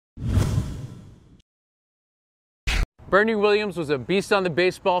Bernie Williams was a beast on the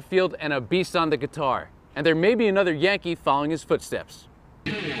baseball field and a beast on the guitar. And there may be another Yankee following his footsteps.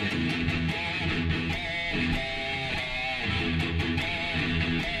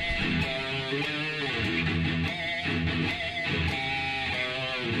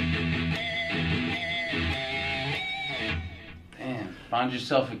 Man, found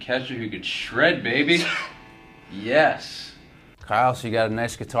yourself a catcher who could shred, baby. Yes. Kyle, so you got a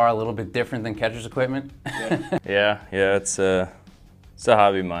nice guitar, a little bit different than catcher's equipment? Yeah, it's a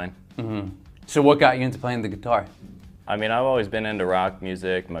hobby of mine. Mm-hmm. So what got you into playing the guitar? I mean, I've always been into rock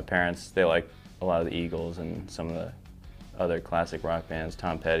music. My parents, they like a lot of the Eagles and some of the other classic rock bands,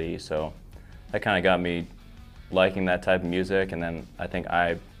 Tom Petty, so that kind of got me liking that type of music, and then I think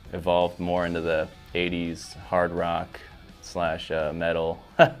I evolved more into the 80s hard rock / metal.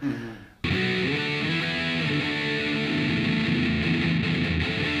 Mm-hmm.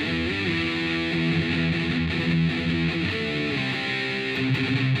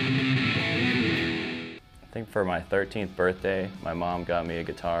 I think for my 13th birthday, my mom got me a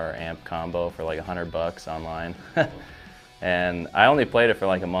guitar amp combo for like $100 online. And I only played it for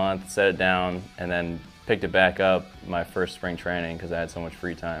like a month, set it down, and then picked it back up my first spring training because I had so much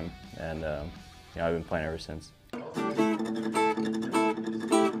free time. And you know, I've been playing ever since.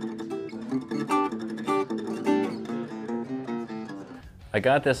 I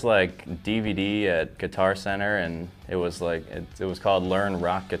got this like DVD at Guitar Center, and it was like it was called Learn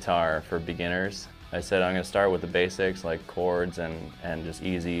Rock Guitar for Beginners. I said I'm going to start with the basics like chords and just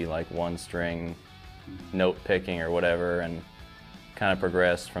easy like one string note picking or whatever, and kind of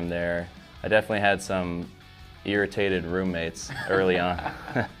progressed from there. I definitely had some irritated roommates early on.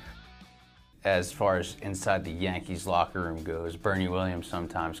 As far as inside the Yankees locker room goes, Bernie Williams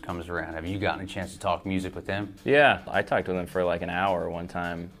sometimes comes around. Have you gotten a chance to talk music with him? Yeah, I talked with him for like an hour one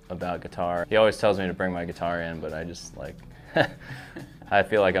time about guitar. He always tells me to bring my guitar in, but I just like, I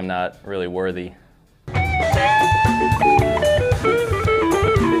feel like I'm not really worthy.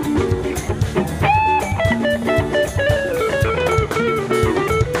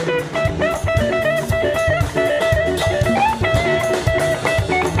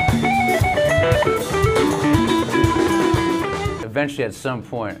 Eventually, at some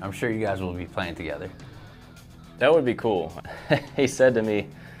point, I'm sure you guys will be playing together. That would be cool. He said to me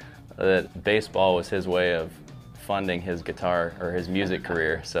that baseball was his way of funding his guitar or his music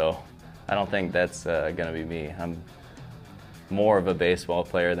career, so I don't think that's gonna be me. I'm more of a baseball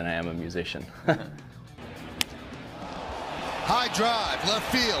player than I am a musician. High drive,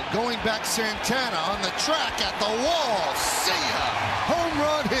 left field, going back Santana on the track at the wall. See ya! Home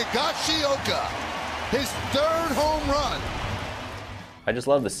run, Higashioka. His third home run. I just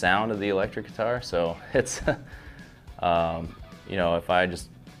love the sound of the electric guitar, so it's, you know, if I just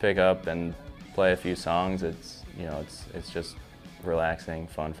pick up and play a few songs, it's, you know, it's just relaxing,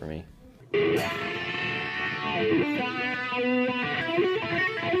 fun for me.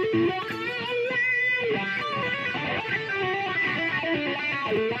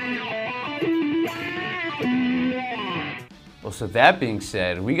 Well, so that being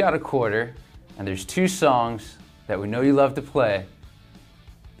said, we got a quarter, and there's two songs that we know you love to play.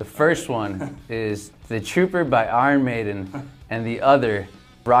 The first one is The Trooper by Iron Maiden, and the other,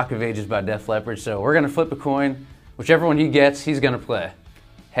 Rock of Ages by Def Leppard. So we're gonna flip a coin. Whichever one he gets, he's gonna play.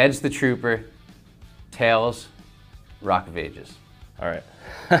 Heads, The Trooper. Tails, Rock of Ages. All right.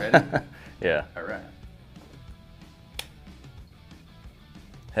 Ready? Yeah. All right.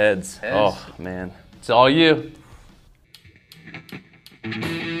 Heads. Heads. Oh, man. It's all you.